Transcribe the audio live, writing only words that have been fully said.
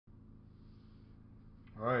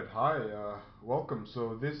All right, hi, welcome.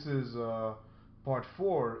 So this is part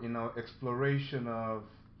 4 in our exploration of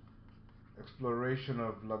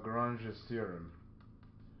Lagrange's theorem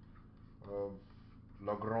of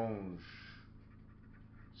Lagrange,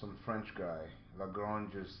 some French guy,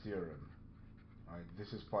 Lagrange's theorem. All right,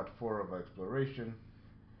 this is part 4 of our exploration.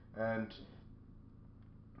 And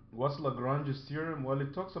what's Lagrange's theorem? Well,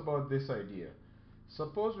 it talks about this idea.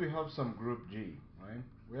 Suppose we have some group G, right?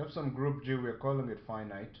 We have some group G, we're calling it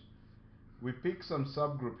finite. We pick some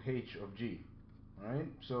subgroup H of G, right?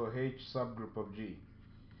 So H subgroup of G.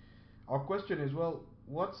 Our question is, well,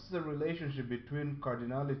 what's the relationship between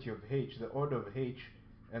cardinality of H, the order of H,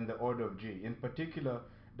 and the order of G? In particular,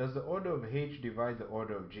 does the order of H divide the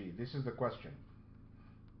order of G? This is the question.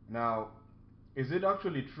 Now, is it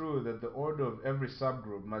actually true that the order of every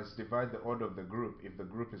subgroup must divide the order of the group if the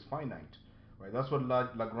group is finite? Right? That's what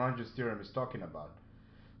Lagrange's theorem is talking about.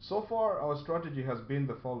 So far, our strategy has been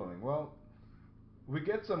the following. Well, we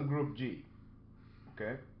get some group G,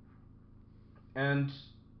 okay? And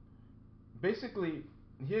basically,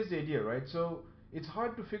 here's the idea, right? So it's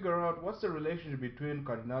hard to figure out what's the relationship between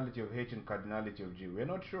cardinality of H and cardinality of G. We're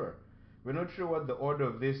not sure. We're not sure what the order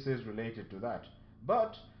of this is related to that.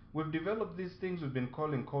 But we've developed these things we've been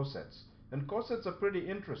calling cosets. And cosets are pretty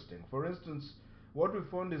interesting. For instance, what we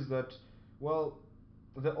found is that, well,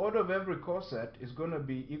 the order of every coset is going to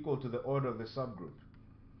be equal to the order of the subgroup.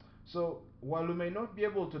 So while we may not be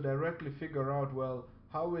able to directly figure out, well,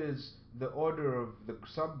 how is the order of the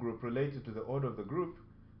subgroup related to the order of the group,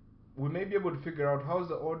 we may be able to figure out how's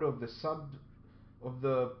the order of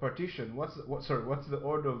the partition, what's the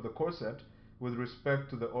order of the coset with respect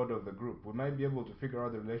to the order of the group. We might be able to figure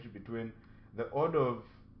out the relationship between the order of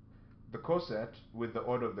the coset with the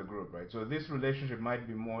order of the group, right? So this relationship might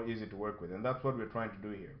be more easy to work with, and that's what we're trying to do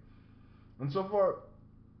here. And so far,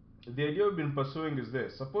 the idea we've been pursuing is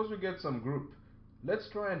this. Suppose we get some group. Let's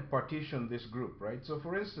try and partition this group, right? So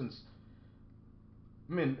for instance,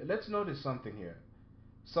 let's notice something here.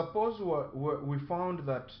 Suppose we found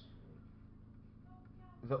that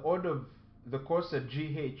the order of the coset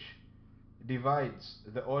GH divides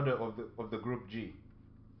the order of the group G.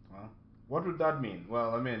 Well, what would that mean?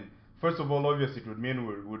 Well, first of all, obviously it would mean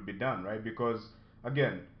we would be done, right? Because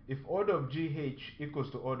again, if order of GH equals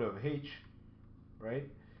to order of H, right?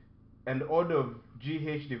 And order of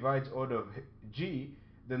GH divides order of G,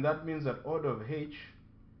 then that means that order of H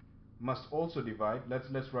must also divide.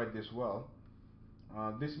 Let's write this well.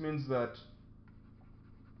 This means that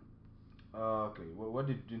okay. What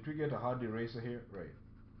didn't we get a hard eraser here? Right.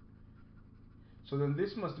 So then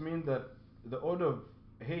this must mean that the order of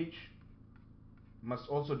H must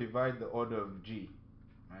also divide the order of G,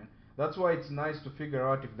 right? That's why it's nice to figure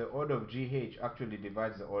out if the order of GH actually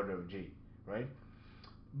divides the order of G, right?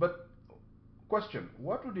 But question,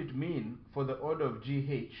 what would it mean for the order of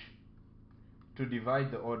GH to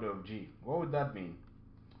divide the order of G? What would that mean?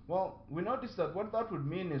 Well, we notice that what that would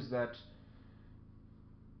mean is that,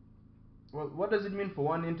 well, what does it mean for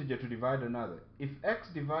one integer to divide another? If x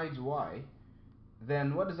divides y,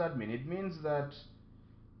 then what does that mean? It means that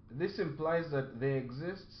this implies that there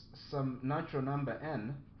exists some natural number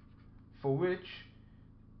n for which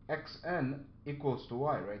xn equals to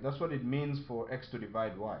y, right? That's what it means for x to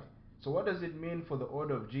divide y. So what does it mean for the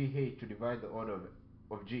order of gh to divide the order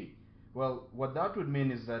of g? Well, what that would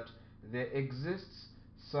mean is that there exists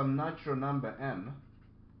some natural number m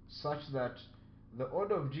such that the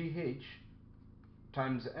order of gh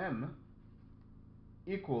times m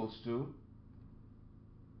equals to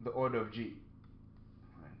the order of g.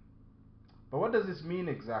 Right? But what does this mean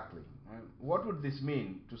exactly? Right? What would this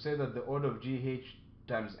mean to say that the order of gh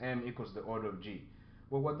times m equals the order of g?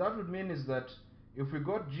 Well, what that would mean is that if we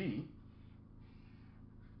got g,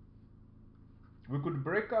 we could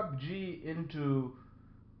break up g into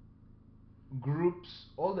groups.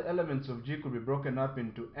 All the elements of g could be broken up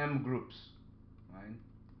into m groups, right?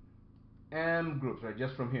 M groups, right?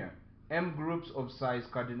 Just from here, m groups of size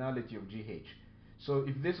cardinality of gh. So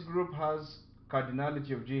if this group has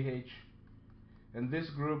cardinality of gh, and this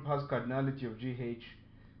group has cardinality of gh,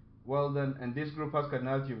 well then, and this group has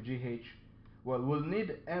cardinality of gh, well, we'll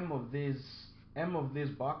need m of these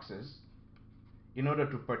boxes in order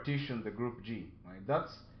to partition the group G, right?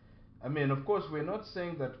 That's, of course, we're not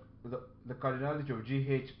saying that the cardinality of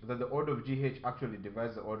GH, that the order of GH actually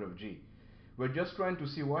divides the order of G. We're just trying to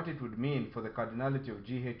see what it would mean for the cardinality of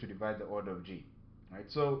GH to divide the order of G, right?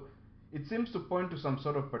 So it seems to point to some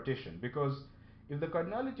sort of partition, because if the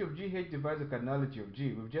cardinality of GH divides the cardinality of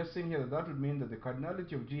G, we've just seen here that that would mean that the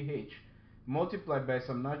cardinality of GH multiplied by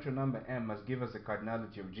some natural number m must give us the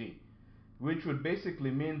cardinality of G. which would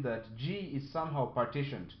basically mean that G is somehow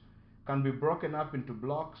partitioned, can be broken up into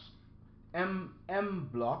blocks, m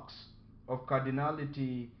blocks of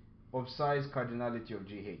cardinality, of size cardinality of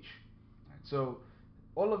GH. Right. So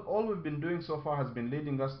all we've been doing so far has been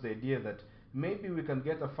leading us to the idea that maybe we can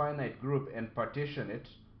get a finite group and partition it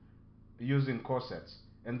using cosets,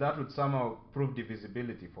 and that would somehow prove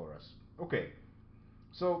divisibility for us. Okay,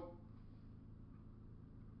 so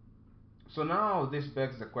now this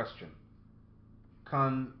begs the question: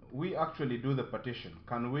 can we actually do the partition?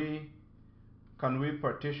 Can we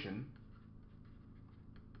partition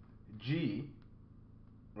G,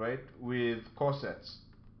 right, with cosets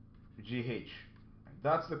GH?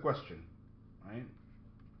 That's the question, right?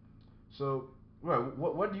 So, well,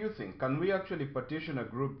 what do you think? Can we actually partition a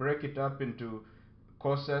group, break it up into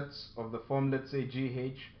cosets of the form, let's say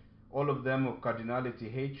GH, all of them of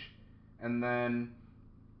cardinality H, and then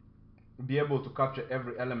be able to capture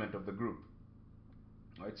every element of the group?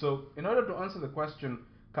 Right. So, in order to answer the question,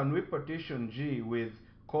 can we partition G with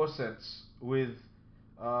cosets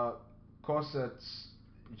uh, cosets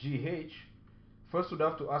GH? First, we'd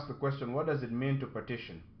have to ask the question: what does it mean to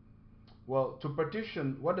partition? Well, to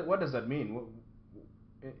partition, what does that mean?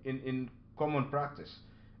 In common practice,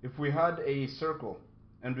 if we had a circle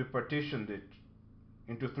and we partitioned it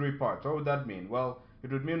into three parts, what would that mean? Well,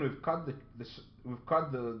 it would mean we've cut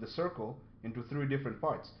the circle into three different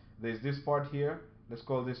parts. There's this part here, let's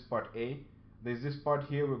call this part A. There's this part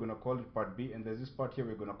here, we're going to call it part B, and there's this part here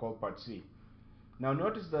we're going to call part C. Now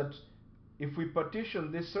notice that if we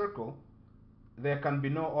partition this circle, there can be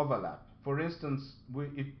no overlap. For instance,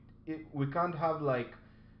 we can't have, like,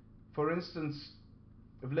 for instance,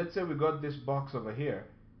 if let's say we got this box over here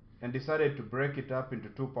and decided to break it up into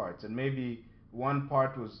two parts, and maybe one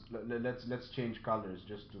part was, let's change colors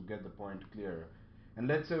just to get the point clearer. And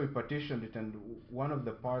let's say we partitioned it, and one of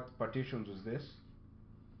the partitions was this,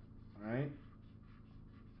 right?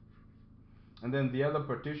 And then the other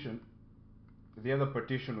partition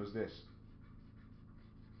was this,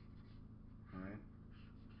 right?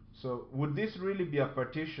 So would this really be a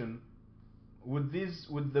partition? Would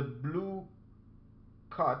the blue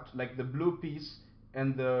cut, like the blue piece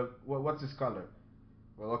and the what's this color?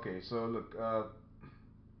 Well, okay, so look,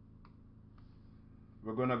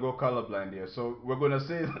 we're gonna go colorblind here. So we're gonna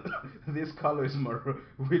say this color is maroon.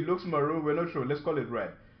 It looks maroon. We're not sure. Let's call it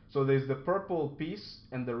red. So there's the purple piece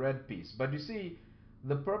and the red piece. But you see,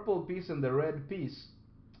 the purple piece and the red piece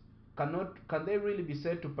can they really be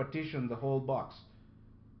said to partition the whole box,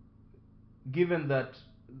 given that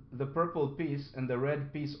the purple piece and the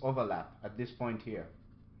red piece overlap at this point here,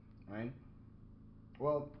 right?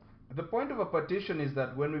 Well, the point of a partition is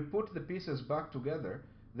that when we put the pieces back together,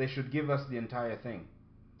 they should give us the entire thing.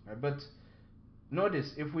 But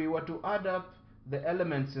notice, if we were to add up the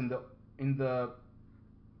elements in the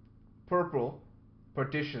purple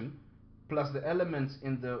partition plus the elements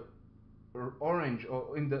in the orange,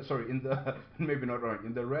 or in the, sorry, in the maybe not orange,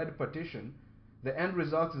 in the red partition, the end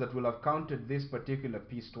result is that we'll have counted this particular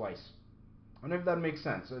piece twice. I don't know if that makes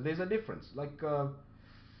sense. There's a difference. Like,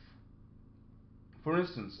 for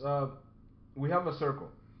instance, we have a circle,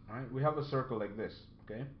 right? We have a circle like this,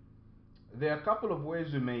 okay? There are a couple of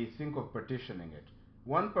ways we may think of partitioning it.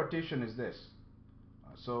 One partition is this.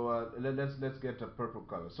 Let's get a purple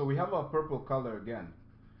color. So we have our purple color again.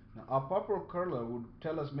 Now our purple color would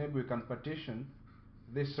tell us maybe we can partition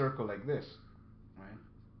this circle like this, right?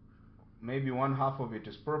 Maybe one half of it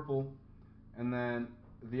is purple, and then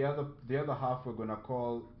the other half we're gonna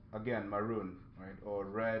call again maroon, right, or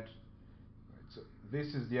red. Right? So this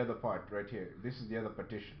is the other part right here. This is the other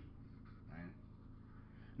partition, right?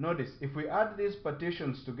 Notice, if we add these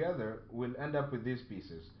partitions together, we'll end up with these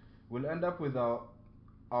pieces. We'll end up with our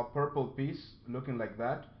purple piece looking like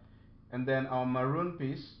that, and then our maroon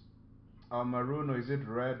piece, our maroon, or is it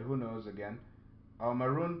red, who knows again, our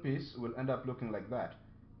maroon piece will end up looking like that.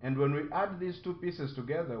 And when we add these two pieces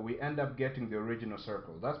together, we end up getting the original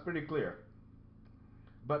circle. That's pretty clear.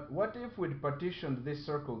 But what if we'd partitioned this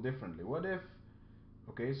circle differently? What if,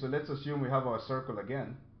 okay, so let's assume we have our circle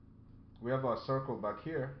again. We have our circle back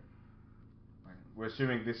here. We're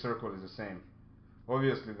assuming this circle is the same.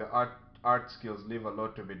 Obviously, the art skills leave a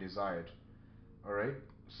lot to be desired. All right.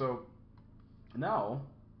 So now,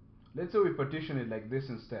 let's say we partition it like this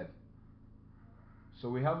instead. So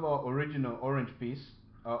we have our original orange piece,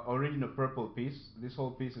 our original purple piece. This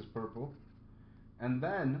whole piece is purple. And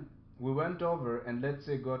then we went over and, let's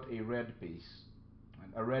say, got a red piece.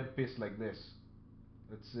 And a red piece like this.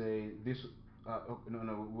 Let's say this. Oh,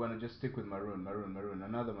 no, we want to just stick with maroon,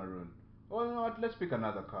 another maroon. Oh, you know what? Let's pick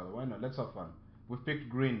another color. Why not? Let's have fun. We've picked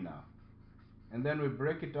green now. and then we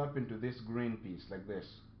break it up into this green piece like this,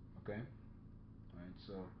 okay?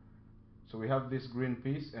 Right, so we have this green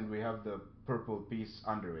piece and we have the purple piece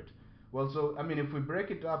under it. Well, so I mean, if we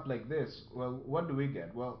break it up like this, well, what do we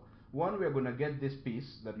get? Well, one, we are going to get this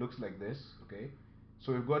piece that looks like this, okay?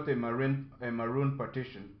 So we've got a maroon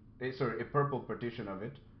partition, sorry, a purple partition of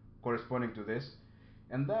it corresponding to this,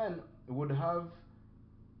 and then we would have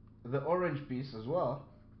the orange piece as well.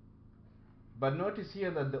 But notice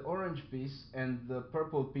here that the orange piece and the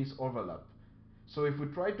purple piece overlap. So if we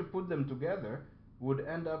try to put them together, would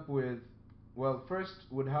end up with, well, first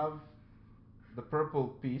would have the purple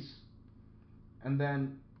piece, and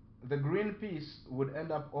then the green piece would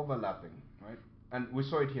end up overlapping, right? And we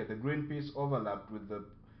saw it here. The green piece overlapped with the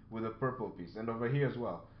purple piece, and over here as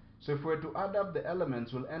well. So if we're to add up the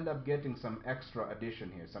elements, we'll end up getting some extra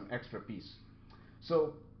addition here, some extra piece.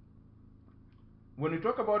 So when we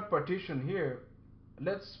talk about partition here,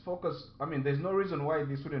 let's focus. I mean, there's no reason why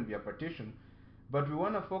this wouldn't be a partition, but we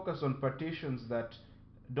want to focus on partitions that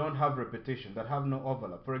don't have repetition, that have no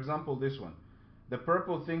overlap. For example, this one. The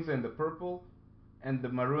purple things are in the purple, and the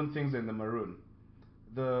maroon things are in the maroon.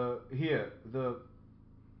 The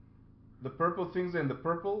purple things are in the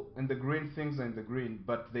purple, and the green things are in the green,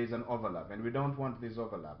 but there's an overlap, and we don't want this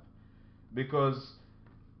overlap. Because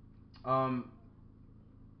how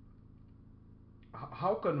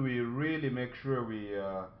can we really make sure we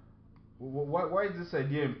why is this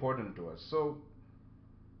idea important to us? So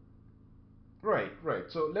right,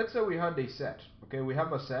 so let's say we had a set, okay? We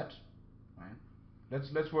have a set, right?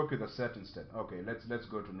 Let's work with a set instead. Okay, let's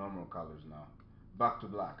go to normal colors now, back to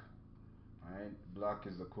black. All right, black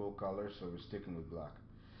is the cool color, so we're sticking with black.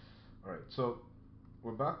 All right, so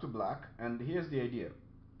we're back to black, and here's the idea.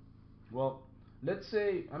 Well, let's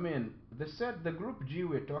say, I mean, the group G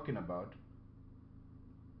we're talking about,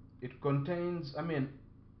 it contains, I mean,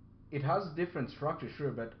 it has different structure,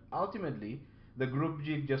 sure, but ultimately the group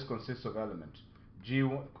G just consists of elements.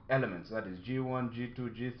 Elements, that is G1, G2,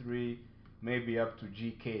 G3, maybe up to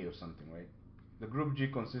GK or something, right? The group G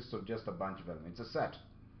consists of just a bunch of elements. It's a set.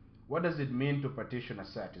 What does it mean to partition a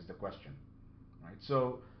set is the question, right?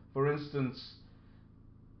 So, for instance,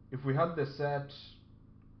 if we had the set,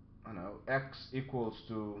 I don't know, X equals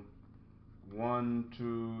to 1,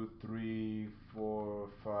 2, 3, 4,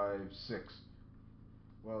 5, 6.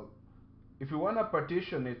 Well, if we want to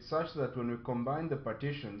partition it such that when we combine the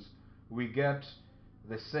partitions, we get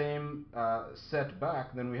the same set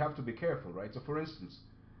back, then we have to be careful, right? So for instance,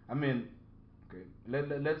 I mean, okay,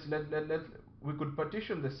 we could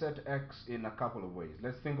partition the set X in a couple of ways.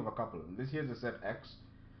 Let's think of a couple of them. Here's the set X.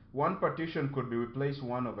 One partition could be we place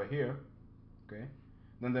 1 over here, okay?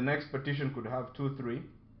 Then the next partition could have 2, 3.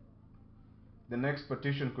 The next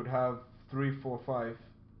partition could have 3, 4, 5.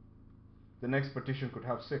 The next partition could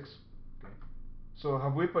have 6, okay? So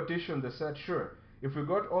have we partitioned the set? Sure. If we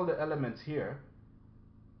got all the elements here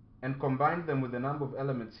and combined them with the number of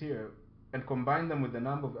elements here, and combine them with the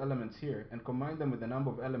number of elements here, and combine them with the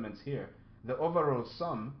number of elements here, the overall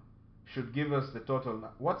sum should give us the total.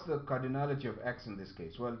 What's the cardinality of X in this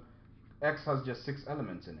case? Well, X has just 6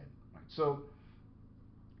 elements in it, right? So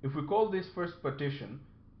if we call this first partition,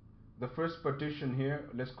 the first partition here,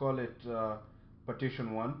 let's call it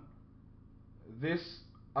partition 1. This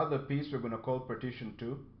other piece we're going to call partition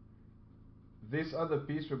 2. This other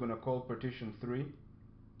piece we're going to call partition 3.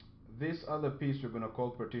 This other piece we're going to call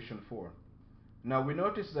partition 4. Now we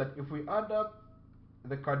notice that if we add up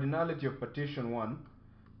the cardinality of partition 1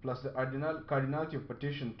 plus the cardinality of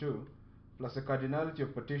partition 2 plus the cardinality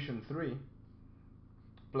of partition 3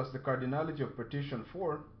 plus the cardinality of partition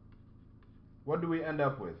 4, what do we end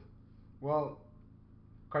up with? Well,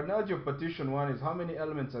 cardinality of partition 1 is how many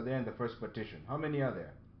elements are there in the first partition. How many are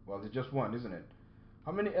there? Well, there's just one, isn't it?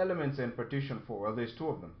 How many elements are in partition 4? Well, there's 2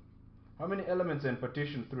 of them. How many elements are in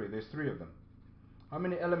partition 3? There's 3 of them. How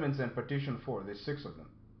many elements are in partition 4? There's 6 of them.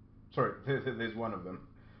 Sorry, there's 1 of them.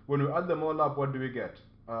 When we add them all up, what do we get?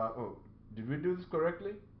 Oh, did we do this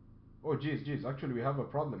correctly? Oh, geez, actually we have a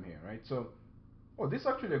problem here, right? So, oh, this is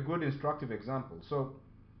actually a good instructive example. So,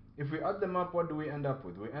 if we add them up, what do we end up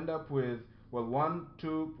with? We end up with, well, 1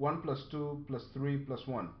 plus 2 plus 3 plus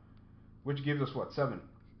 1, which gives us what? 7.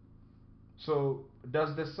 So,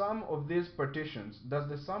 does the sum of these partitions, does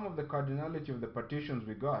the sum of the cardinality of the partitions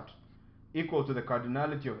we got equal to the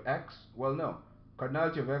cardinality of X? Well, no.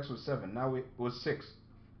 Cardinality of X was 7. Now it was 6.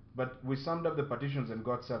 But we summed up the partitions and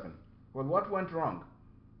got 7. Well, what went wrong?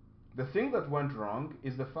 The thing that went wrong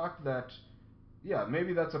is the fact that, yeah,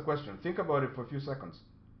 maybe that's a question. Think about it for a few seconds.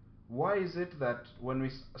 Why is it that when we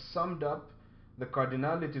summed up the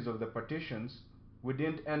cardinalities of the partitions, we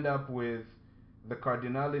didn't end up with the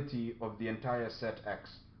cardinality of the entire set X.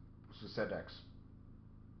 So set X.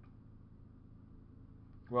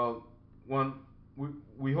 Well,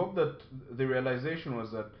 we hope that the realization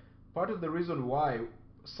was that part of the reason why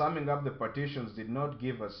summing up the partitions did not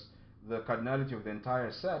give us the cardinality of the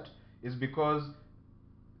entire set is because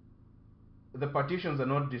the partitions are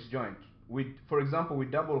not disjoint. For example, we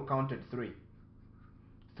double counted 3.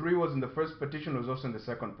 3 was in the first partition, was also in the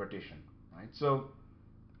second partition, right? So,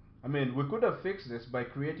 I mean, we could have fixed this by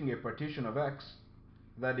creating a partition of X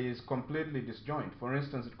that is completely disjoint. For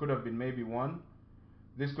instance, it could have been maybe 1.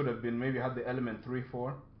 This could have been maybe had the element 3,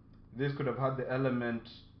 4. This could have had the element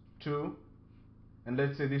 2. And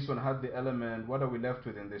let's say this one had the element, what are we left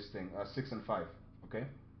with in this thing? 6 and 5, okay?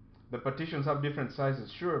 The partitions have different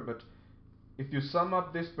sizes, sure, but if you sum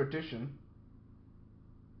up this partition,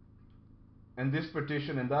 and this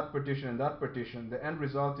partition, and that partition, and that partition, the end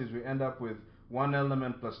result is we end up with 1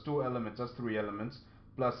 element plus 2 elements, that's 3 elements,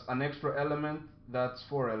 plus an extra element, that's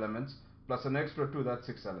 4 elements, plus an extra 2, that's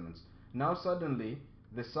 6 elements. Now suddenly,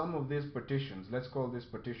 the sum of these partitions, let's call this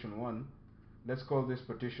partition 1, let's call this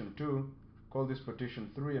partition 2, call this partition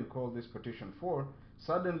 3, and call this partition 4,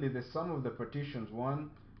 suddenly the sum of the partitions 1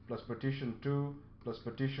 plus partition 2 plus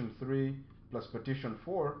partition 3 plus partition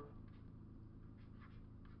 4,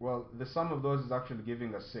 well, the sum of those is actually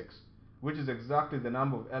giving us 6, which is exactly the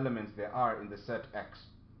number of elements there are in the set X,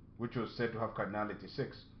 which was said to have cardinality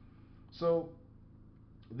 6. So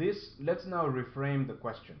this, let's now reframe the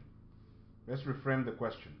question. Let's reframe the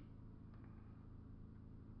question.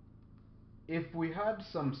 If we had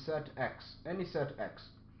some set X, any set X,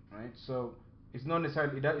 right? So it's not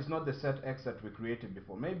necessarily, it's not the set X that we created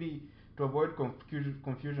before. Maybe to avoid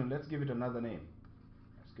confusion, let's give it another name.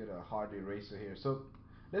 Let's get a hard eraser here. So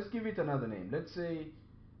let's give it another name.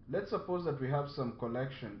 Let's suppose that we have some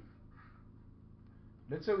collection.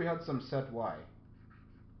 Let's say we had some set Y,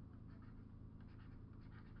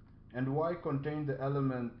 and Y contained the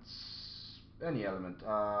elements, any element.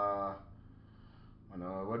 What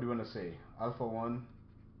do you want to say? Alpha 1,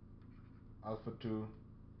 alpha 2,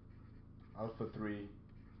 alpha 3,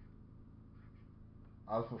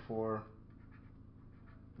 alpha 4.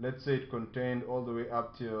 Let's say it contained all the way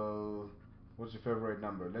up till, what's your favorite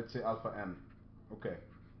number? Let's say alpha n. Okay.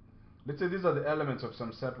 Let's say these are the elements of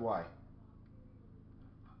some set Y.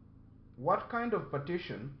 What kind of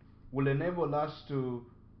partition will enable us to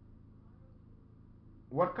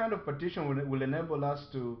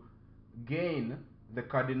gain the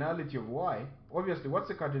cardinality of Y? Obviously, what's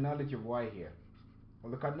the cardinality of Y here?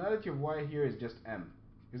 Well, the cardinality of Y here is just M,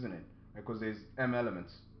 isn't it? Because there's M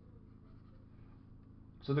elements.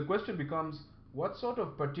 So the question becomes, what sort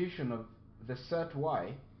of partition of the set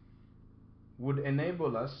Y would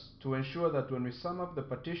enable us to ensure that when we sum up the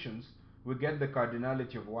partitions, we get the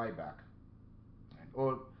cardinality of Y back?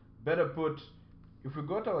 Or better put, if we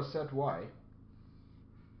got our set Y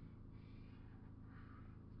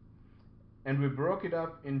and we broke it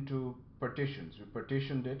up into partitions, we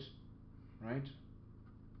partitioned it, right?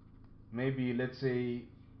 Maybe let's say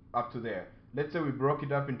up to there. Let's say we broke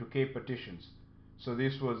it up into K partitions. So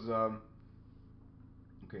this was,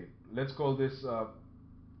 okay, let's call this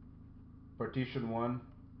partition 1.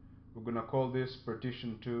 We're going to call this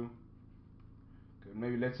partition 2. Okay,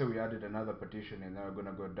 maybe let's say we added another partition and now we're going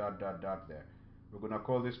to go dot dot dot there. We're going to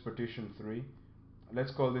call this partition 3.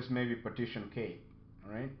 Let's call this maybe partition K.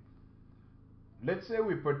 Alright? Let's say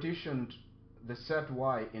we partitioned the set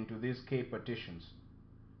Y into these K partitions.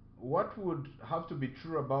 What would have to be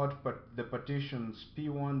true about the partitions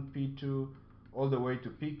P1, P2, all the way to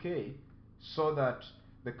Pk, so that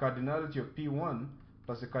the cardinality of P1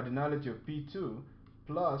 plus the cardinality of P2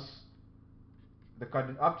 plus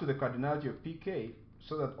up to the cardinality of Pk,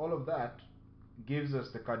 so that all of that gives us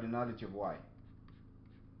the cardinality of Y?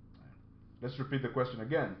 Let's repeat the question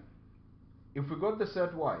again. If we got the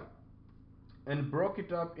set Y and broke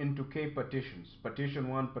it up into K partitions, partition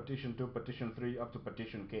 1, partition 2, partition 3, up to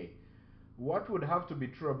partition K, what would have to be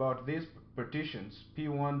true about these partitions,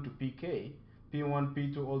 P1 to Pk, P1,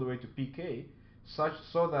 P2, all the way to Pk,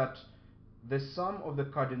 so that the sum of the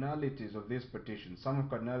cardinalities of these partitions, sum of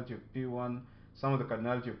cardinality of P1, sum of the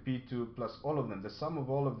cardinality of P2, plus all of them, the sum of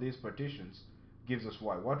all of these partitions gives us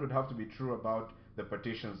Y? What would have to be true about the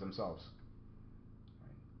partitions themselves?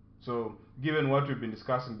 So, given what we've been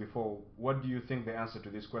discussing before, what do you think the answer to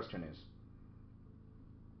this question is?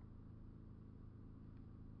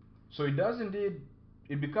 So it does indeed,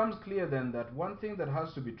 it becomes clear then that one thing that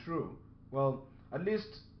has to be true, well, at least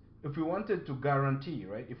if we wanted to guarantee,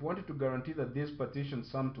 right, if we wanted to guarantee that these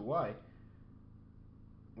partitions sum to Y,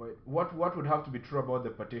 right, what would have to be true about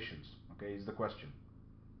the partitions, okay, is the question.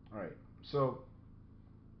 Alright, so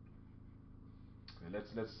Okay,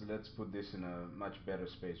 let's put this in a much better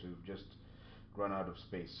space. We've just run out of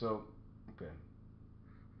space. So, okay.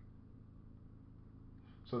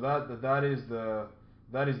 So that is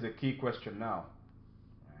the key question now.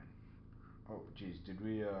 Right. Oh, geez, did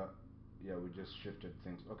we? Yeah, we just shifted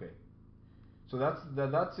things. Okay. So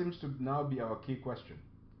that seems to now be our key question.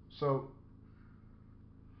 So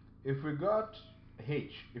if we got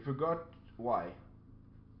h, if we got y,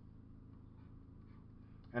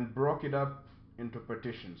 and broke it up into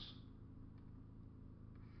partitions,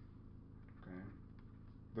 okay,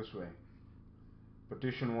 this way: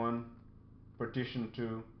 partition 1, partition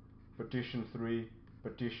 2, partition 3,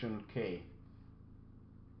 partition k,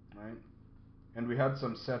 right? And we had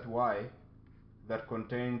some set y that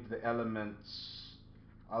contained the elements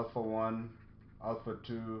alpha 1, alpha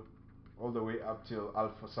 2, all the way up till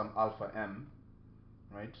some alpha m,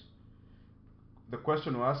 right? The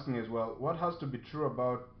question we're asking is, well, what has to be true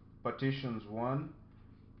about partitions 1,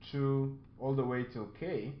 2, all the way till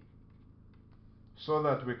k, so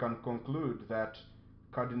that we can conclude that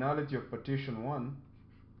cardinality of partition 1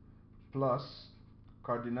 plus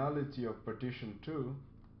cardinality of partition 2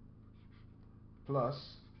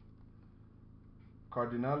 plus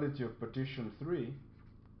cardinality of partition 3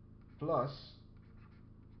 plus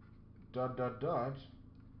dot dot dot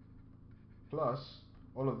plus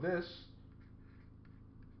all of this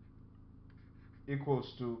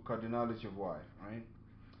equals to cardinality of y, right?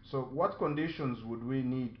 So what conditions would we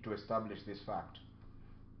need to establish this fact?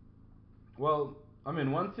 Well, I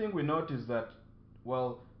mean, one thing we note is that,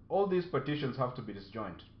 well, all these partitions have to be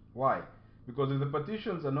disjoint. Why? Because if the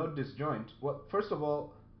partitions are not disjoint, well, first of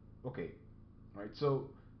all, okay, right, so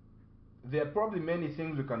there are probably many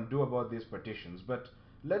things we can do about these partitions, but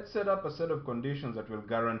let's set up a set of conditions that will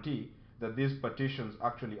guarantee that these partitions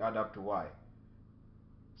actually add up to y.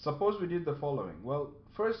 Suppose we did the following. Well,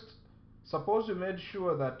 first, suppose we made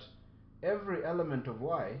sure that every element of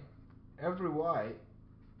y, every y,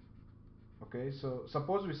 okay, so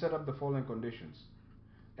suppose we set up the following conditions.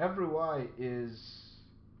 Every y is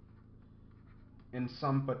in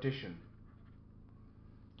some partition.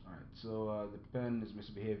 Alright, so the pen is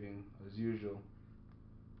misbehaving as usual.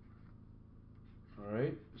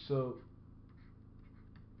 Alright, so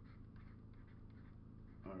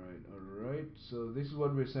alright, so this is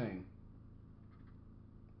what we're saying.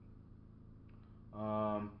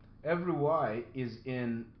 Every y is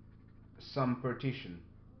in some partition,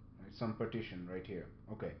 right? Some partition right here.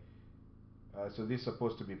 Okay, so this is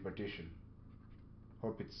supposed to be partition.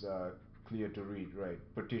 Hope it's clear to read, right?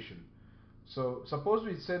 Partition. So suppose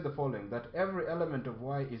we said the following, that every element of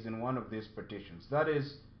y is in one of these partitions. That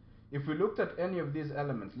is, if we looked at any of these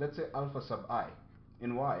elements, let's say alpha sub I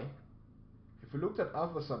in y, if we looked at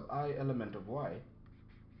alpha sub I element of y,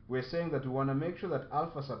 we're saying that we want to make sure that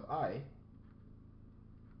alpha sub I,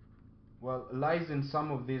 well, lies in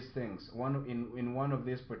some of these things, in one of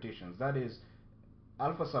these partitions. That is,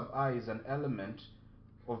 alpha sub I is an element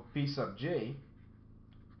of P sub j,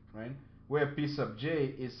 right? Where P sub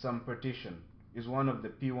j is some partition, is one of the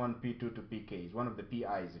P1, P2 to Pk's, one of the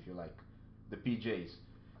Pi's, if you like, the Pj's.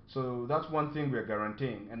 So that's one thing we're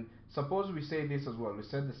guaranteeing. And suppose we say this as well. We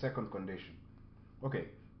said the second condition. Okay,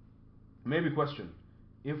 maybe question.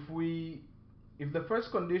 If the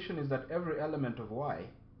first condition is that every element of y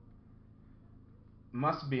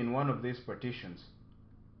must be in one of these partitions,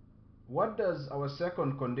 what does our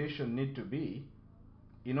second condition need to be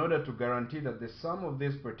in order to guarantee that the sum of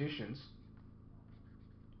these partitions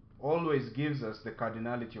always gives us the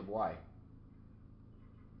cardinality of y?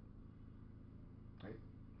 Right?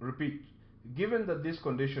 Repeat. Given that this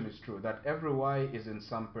condition is true, that every y is in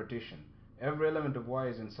some partition, every element of y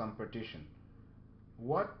is in some partition,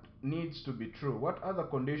 what needs to be true? What other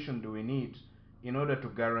condition do we need in order to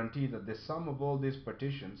guarantee that the sum of all these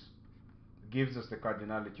partitions gives us the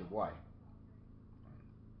cardinality of y?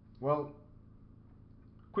 Well,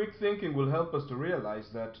 quick thinking will help us to realize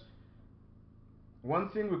that one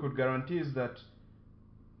thing we could guarantee is that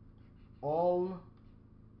all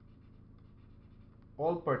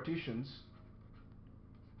partitions,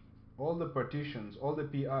 all the partitions, all the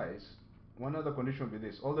PIs, one other condition would be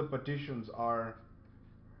this: all the partitions are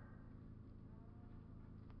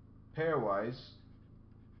pairwise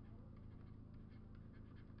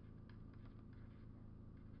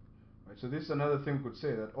right? So this is another thing we could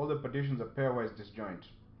say, that all the partitions are pairwise disjoint.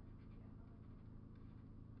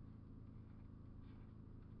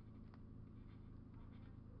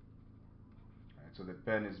 Right, so the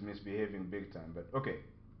pen is misbehaving big time, but okay.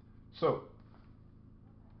 So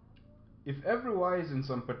if every y is in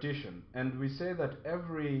some partition, and we say that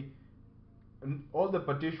all the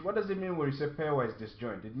partition, what does it mean when you say pairwise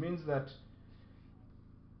disjoint? It means that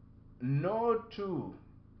no two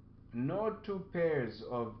no two pairs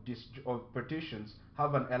of partitions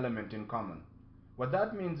have an element in common. What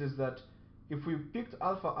that means is that if we picked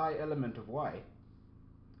alpha I element of y,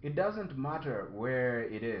 it doesn't matter where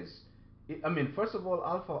it is. I mean, first of all,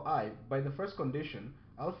 alpha I, by the first condition,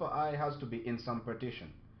 alpha I has to be in some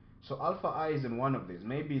partition. So alpha I is in one of these.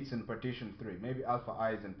 Maybe it's in partition 3. Maybe alpha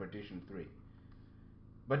I is in partition 3.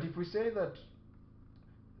 But if we say that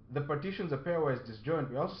the partitions are pairwise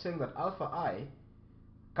disjoint, we're also saying that alpha I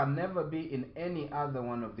can never be in any other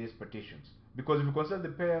one of these partitions. Because if you consider the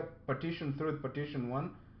pair partition 3 with partition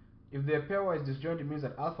 1, if they're pairwise disjoint, it means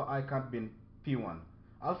that alpha I can't be in P1.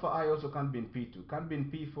 Alpha I also can't be in P2, can't be in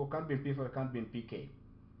P4, can't be in P5, can't be in PK.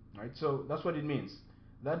 Right? So that's what it means.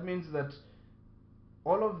 That means that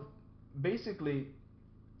all of, basically,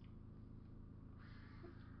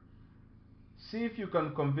 see if you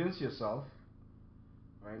can convince yourself,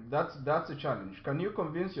 right? That's a challenge. Can you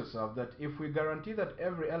convince yourself that if we guarantee that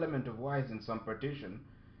every element of y is in some partition,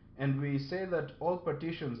 and we say that all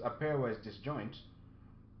partitions are pairwise disjoint,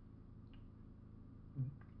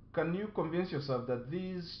 can you convince yourself that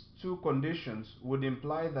these two conditions would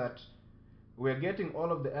imply that we're getting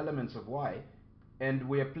all of the elements of y, and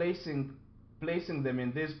we are placing them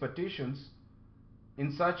in these partitions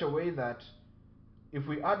in such a way that if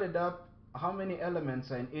we added up how many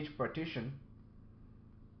elements are in each partition,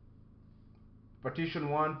 partition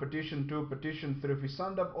 1, partition 2, partition 3, if we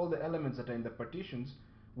summed up all the elements that are in the partitions,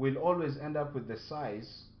 we'll always end up with the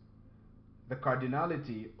size, the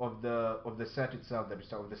cardinality of the set itself, that we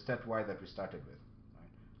start of the set y that we started with.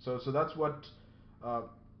 Right? So that's what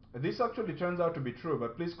this actually turns out to be true,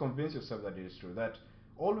 but please convince yourself that it is true. That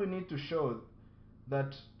all we need to show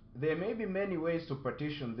that there may be many ways to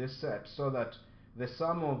partition this set so that the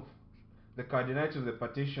sum of the cardinality of the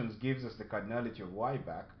partitions gives us the cardinality of y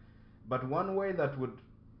back. But one way that would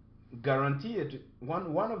guarantee it,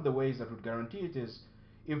 one of the ways that would guarantee it is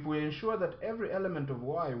if we ensure that every element of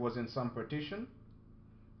y was in some partition,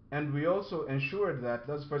 and we also ensured that,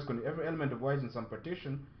 that's first condition, every element of y is in some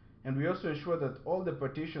partition, and we also ensure that all the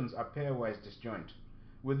partitions are pairwise disjoint.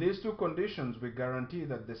 With these two conditions, we guarantee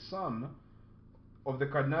that the sum of the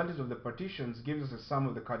cardinalities of the partitions gives us a sum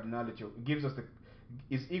of the cardinality of,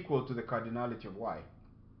 is equal to the cardinality of y.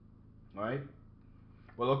 Right?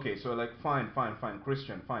 Well, okay, so like, fine,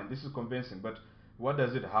 Christian, fine, this is convincing, but what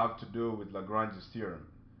does it have to do with Lagrange's theorem?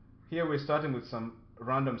 Here we're starting with some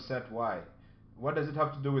random set y. What does it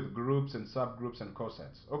have to do with groups and subgroups and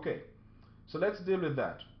cosets? Okay, so let's deal with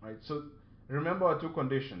that, right? So remember our two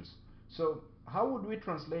conditions. So how would we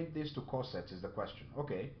translate this to cosets is the question.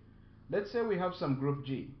 Okay, let's say we have some group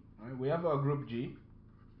G, right? We have our group G,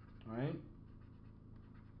 right?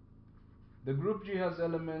 The group G has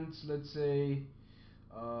elements, let's say,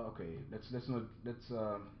 okay, let's not, this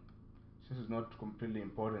is not completely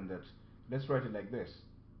important, that let's write it like this.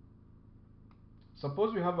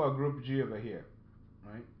 Suppose we have our group G over here,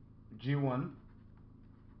 right? G1,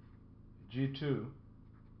 G2,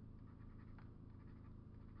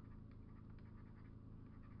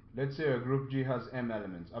 let's say our group G has m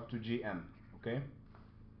elements, up to Gm, okay?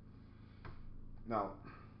 Now,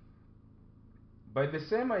 by the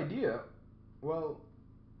same idea, well,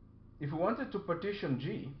 if we wanted to partition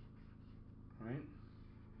G, right?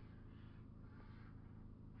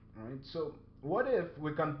 Right, so what if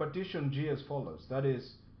we can partition G as follows? That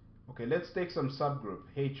is, okay, let's take some subgroup,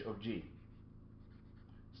 H of G.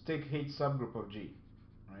 Let's take H subgroup of G,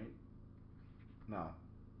 right? Now,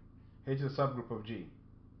 H is a subgroup of G.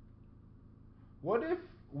 What if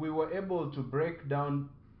we were able to break down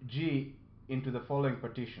G into the following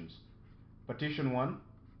partitions? Partition 1,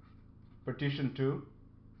 partition 2,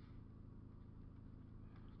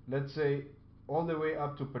 let's say all the way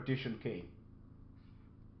up to partition K,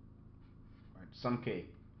 right, some K.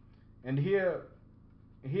 And here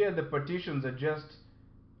the partitions are just,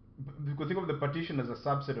 you could think of the partition as a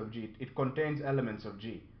subset of G. It contains elements of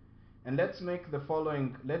G. And let's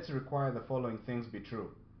require the following things be true.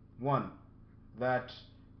 One, that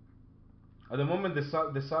at the moment the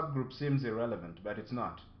subgroup seems irrelevant, but it's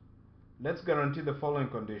not. Let's guarantee the following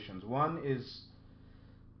conditions. One is,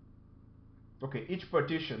 okay, each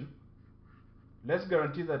partition, let's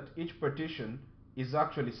guarantee that each partition is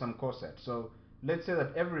actually some coset. So let's say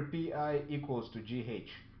that every pi equals to GH,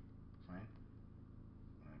 right?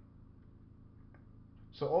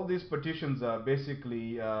 So all these partitions are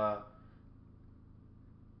basically,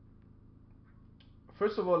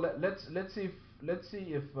 first of all, let's see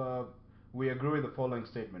if we agree with the following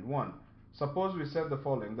statement. One, suppose we said the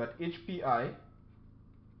following, that each pi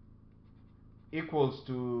equals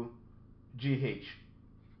to GH.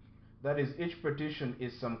 That is, each partition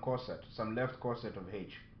is some coset, some left coset of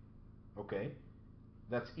H. Okay?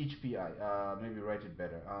 That's each PI. Maybe write it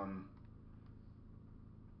better.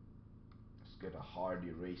 Let's get a hard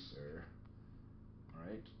eraser.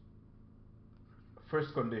 Alright?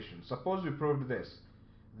 First condition. Suppose we proved this,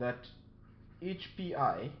 that each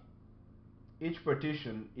PI, each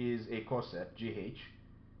partition is a coset, GH.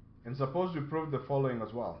 And suppose we proved the following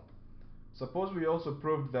as well. Suppose we also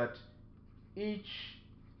proved that each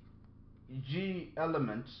G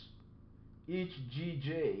element, each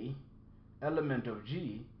GJ element of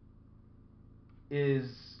G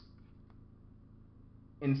is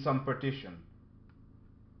in some partition,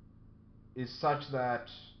 is such that,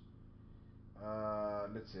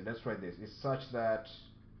 let's try this, is such that,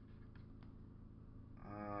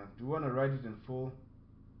 do you want to write it in full?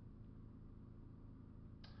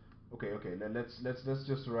 Okay, let's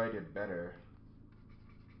just write it better.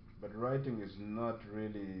 But writing is not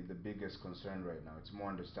really the biggest concern right now. It's more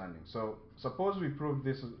understanding. So suppose we prove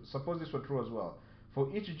this, suppose this were true as well.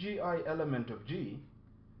 For each GI element of G,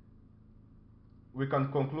 we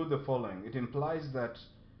can conclude the following. It implies that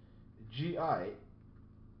GI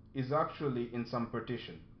is actually in some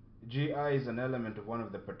partition. GI is an element of one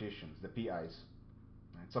of the partitions, the PIs.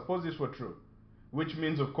 Right? Suppose this were true, which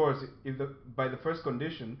means, of course, if by the first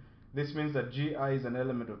condition, this means that GI is an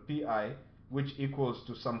element of PI, which equals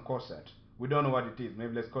to some coset. We don't know what it is.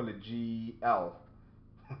 Maybe let's call it GL.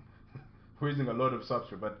 We're using a lot of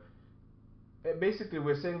subscript, but basically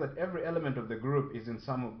we're saying that every element of the group is in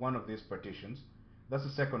some of one of these partitions. That's the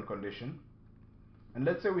second condition. And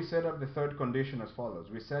let's say we set up the third condition as follows.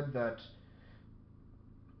 We said that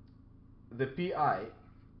the PI,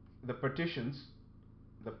 the partitions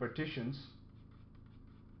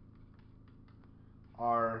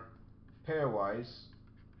are pairwise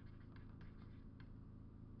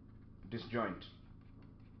disjoint.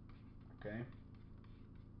 Okay.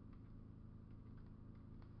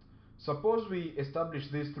 Suppose we establish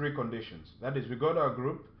these three conditions. That is, we got our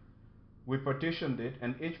group, we partitioned it,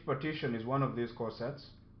 and each partition is one of these cosets.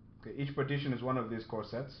 Okay, each partition is one of these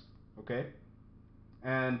cosets. Okay,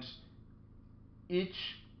 and each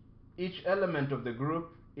element of the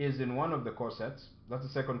group is in one of the cosets. That's the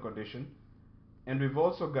second condition. And we've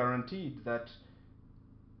also guaranteed that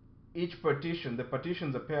each partition, the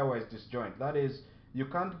partitions are pairwise disjoint. That is, you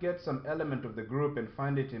can't get some element of the group and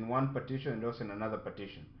find it in one partition and also in another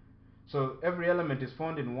partition. So every element is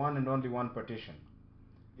found in one and only one partition.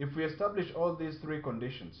 If we establish all these three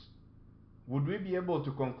conditions, would we be able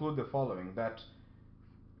to conclude the following, that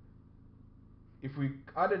if we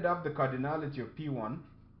added up the cardinality of P1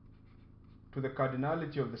 to the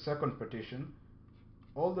cardinality of the second partition,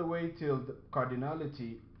 all the way till the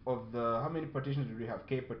cardinality of the, how many partitions do we have?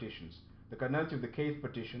 K partitions. The cardinality of the kth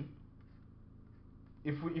partition.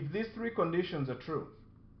 If these three conditions are true,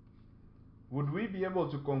 would we be able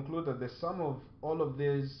to conclude that the sum of all of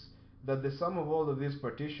these,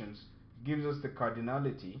 partitions gives us the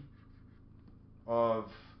cardinality of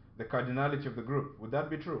the group? Would that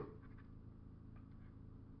be true?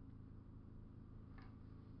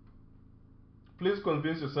 Please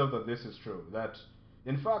convince yourself that this is true. That,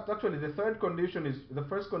 in fact, actually, the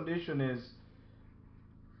first condition is,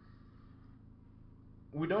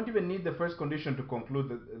 we don't even need the first condition to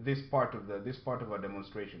conclude this part of our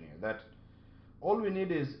demonstration here. That all we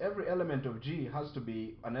need is every element of G has to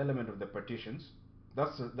be an element of the partitions.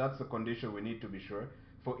 That's the condition we need to be sure.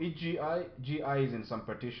 For each GI is in some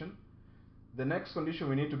partition. The next condition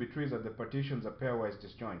we need to be true is that the partitions are pairwise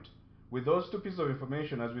disjoint. With those two pieces of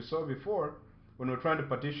information, as we saw before, when we're trying to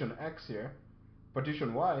partition X here,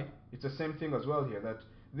 partition Y, it's the same thing as well here, that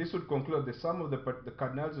this would conclude the sum of the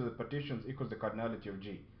cardinality of the partitions equals the cardinality of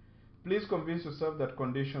G. Please convince yourself that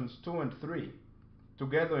conditions 2 and 3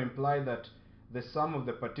 together imply that the sum of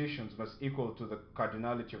the partitions must equal to the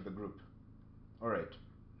cardinality of the group. Alright.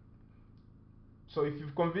 So if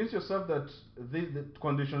you've convinced yourself that the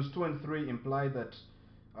conditions 2 and 3 imply that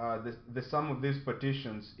the sum of these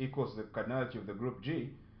partitions equals the cardinality of the group G,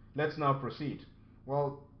 let's now proceed.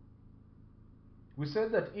 Well, we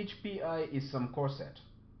said that each PI is some coset,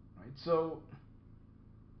 right? So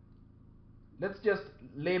let's just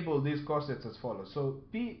label these cosets as follows. So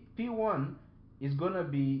P1 is going to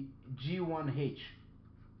be G1H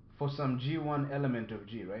for some G1 element of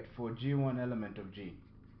G, right? For G1 element of G.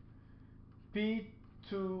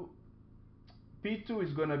 P2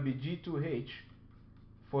 is going to be G2H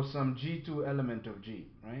for some G2 element of G,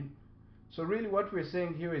 right? So really what we're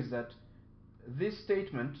saying here is that this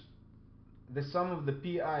statement, the sum of the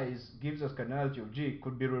PIs gives us cardinality of G,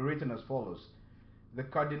 could be rewritten as follows. The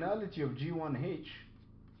cardinality of G1H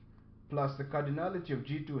plus the cardinality of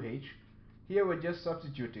G2H. Here we're just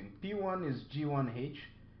substituting. P1 is G1H,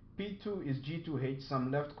 P2 is G2H,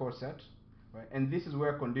 some left coset, right? And this is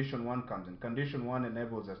where condition 1 comes in. Condition 1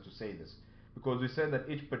 enables us to say this, because we said that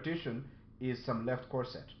each partition is some left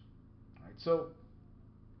coset, right? So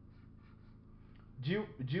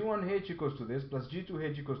G1H equals to this, plus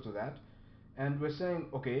G2H equals to that, and we're saying,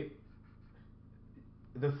 okay,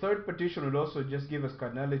 the third partition would also just give us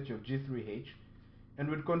cardinality of G3H, and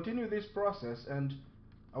we'd continue this process, and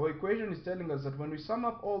our equation is telling us that when we sum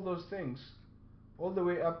up all those things, all the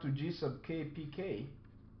way up to G sub K pk,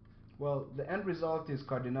 well, the end result is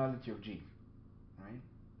cardinality of G, right?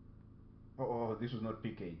 Oh, this was not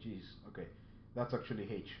pk, geez, okay. That's actually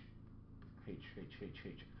H.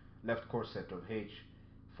 Left coset of H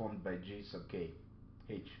formed by G sub K.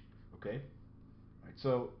 H, okay? Right,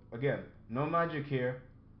 so, again, no magic here.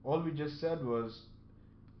 All we just said was,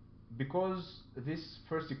 because this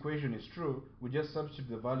first equation is true, we just substitute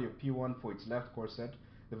the value of P1 for its left coset,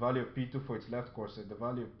 the value of P2 for its left coset, the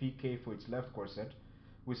value of Pk for its left coset.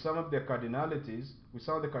 We sum up their cardinalities. We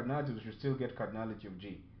sum the cardinalities, we should still get cardinality of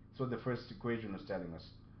G. That's what the first equation was telling us.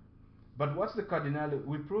 But what's the cardinality?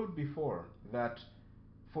 We proved before that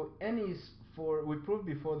we proved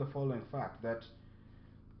before the following fact, that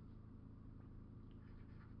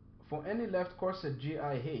for any left coset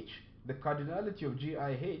GIH, the cardinality of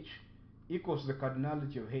GIH equals the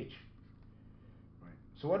cardinality of H. Right.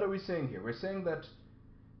 So what are we saying here? We're saying that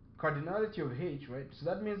cardinality of H, right? So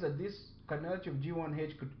that means that this cardinality of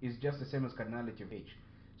G1H is just the same as cardinality of H.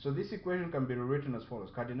 So this equation can be rewritten as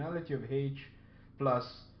follows. Cardinality of H plus,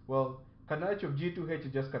 well, cardinality of G2H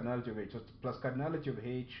is just cardinality of H, so plus cardinality of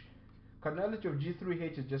H. Cardinality of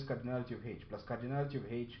G3H is just cardinality of H, plus cardinality of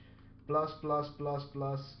H, plus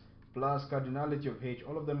cardinality of H.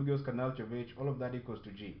 All of them gives cardinality of H. All of that equals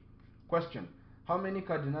to G. Question: how many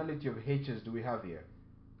cardinality of H's do we have here?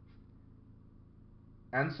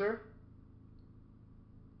 Answer: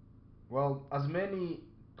 well, as many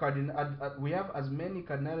we have as many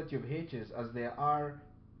cardinality of H's as there are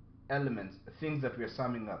elements, things that we are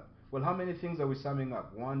summing up. Well, how many things are we summing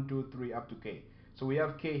up? 1, 2, 3, up to K. So we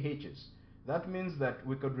have KH's. That means that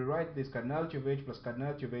we could rewrite this cardinality of H plus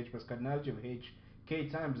cardinality of H plus cardinality of H, K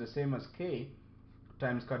times the same as K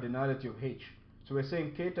times cardinality of H. So we're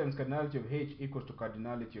saying K times cardinality of H equals to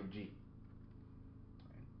cardinality of G.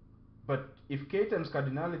 But if K times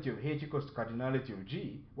cardinality of H equals to cardinality of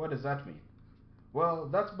G, what does that mean? Well,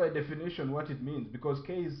 that's by definition what it means, because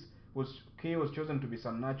K was chosen to be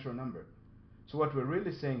some natural number. So what we're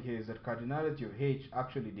really saying here is that cardinality of H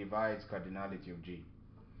actually divides cardinality of G,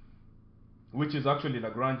 which is actually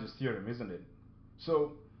Lagrange's theorem, isn't it?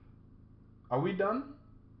 So, are we done?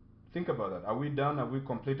 Think about that. Are we done? Have we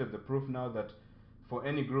completed the proof now that for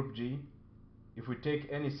any group G, if we take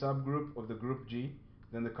any subgroup of the group G,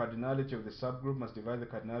 then the cardinality of the subgroup must divide the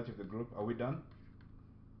cardinality of the group? Are we done?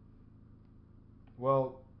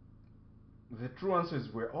 Well, the true answer is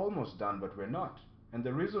we're almost done, but we're not. And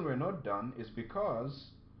the reason we're not done is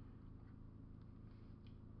because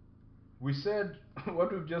we said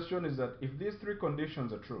what we've just shown is that if these three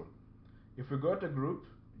conditions are true, if we got a group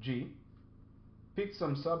G, picked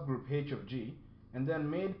some subgroup H of G, and then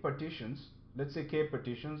made partitions, let's say K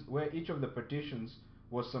partitions, where each of the partitions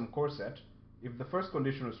was some coset, if the first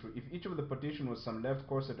condition was true, if each of the partition was some left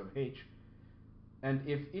coset of H, and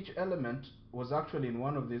if each element was actually in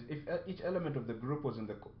one of these, if each element of the group was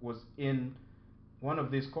in one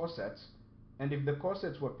of these cosets, and if the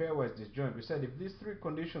cosets were pairwise disjoint, we said if these three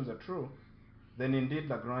conditions are true, then indeed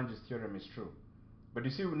Lagrange's theorem is true. But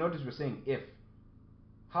you see, notice we're saying if.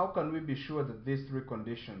 How can we be sure that these three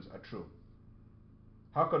conditions are true?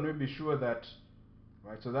 How can we be sure that,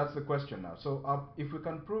 right? So that's the question now. So if we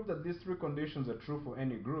can prove that these three conditions are true for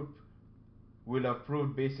any group, we'll have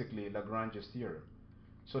proved basically Lagrange's theorem.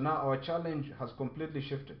 So now our challenge has completely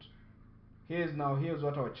shifted. Here's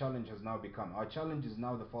what our challenge has now become. Our challenge is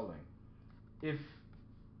now the following. If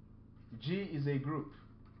G is a group,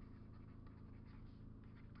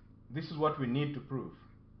 this is what we need to prove.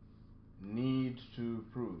 Need to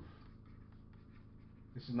prove.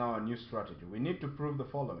 This is now a new strategy. We need to prove the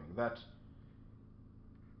following, that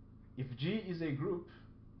if G is a group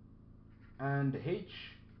and H,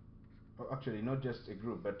 or actually not just a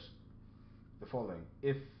group, but the following.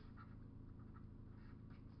 If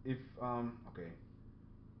okay,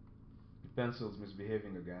 the pencil's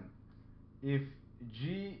misbehaving again. If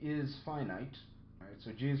G is finite, right?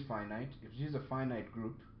 So G is finite. If G is a finite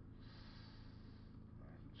group,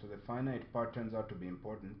 so the finite part turns out to be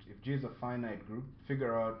important. If G is a finite group,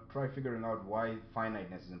 try figuring out why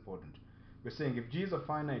finiteness is important. We're saying if G is a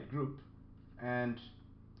finite group and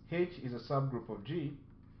H is a subgroup of G,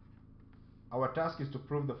 our task is to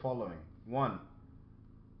prove the following. One,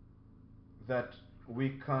 that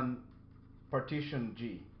we can partition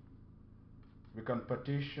G. We can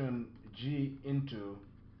partition G into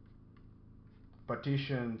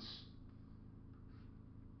partitions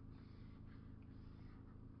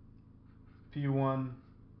P1,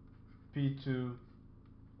 P2,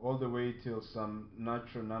 all the way till some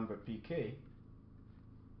natural number Pk,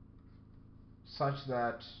 such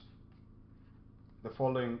that the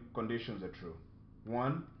following conditions are true.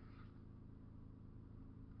 One,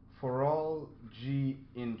 for all G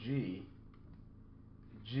in G,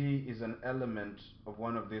 G is an element of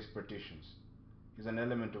one of these partitions, is an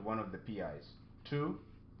element of one of the PIs. Two,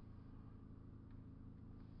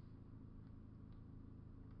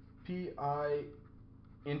 PI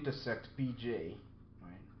intersect PJ,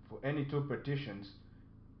 right? For any two partitions,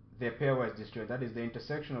 they're pairwise disjoint. That is, the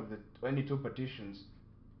intersection of the any two partitions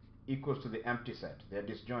equals to the empty set. They're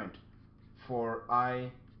disjoint for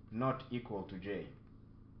I not equal to J.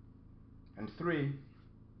 And three,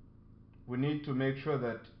 we need to make sure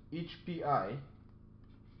that each PI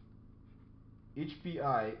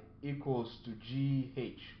equals to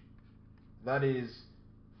GH. That is,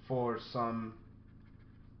 for some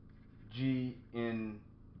G in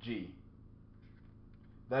G.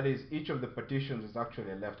 That is, each of the partitions is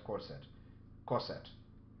actually a left coset.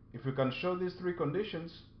 If we can show these three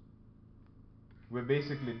conditions, we're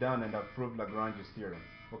basically done and have proved Lagrange's theorem.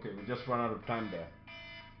 Okay, we just run out of time there.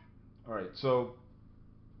 Alright, so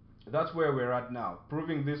that's where we're at now,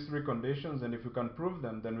 proving these three conditions, and if we can prove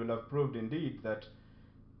them, then we'll have proved indeed that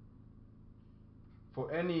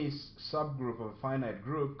for any subgroup of a finite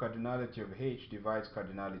group, cardinality of H divides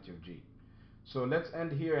cardinality of G. So let's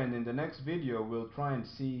end here, and in the next video we'll try and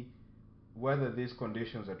see whether these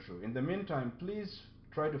conditions are true. In the meantime, please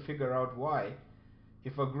try to figure out why,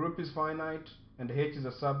 if a group is finite and H is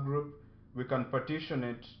a subgroup, we can partition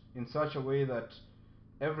it in such a way that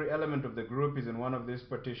every element of the group is in one of these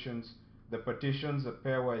partitions, the partitions are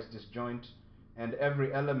pairwise disjoint, and every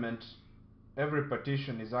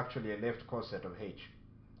partition is actually a left coset of H.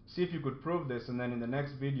 See if you could prove this, and then in the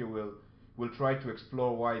next video we'll try to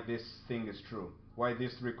explore why this thing is true, why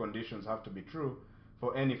these three conditions have to be true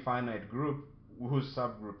for any finite group whose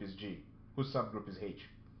subgroup is G, whose subgroup is H.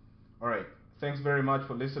 Alright, thanks very much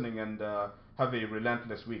for listening, and have a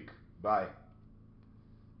relentless week. Bye.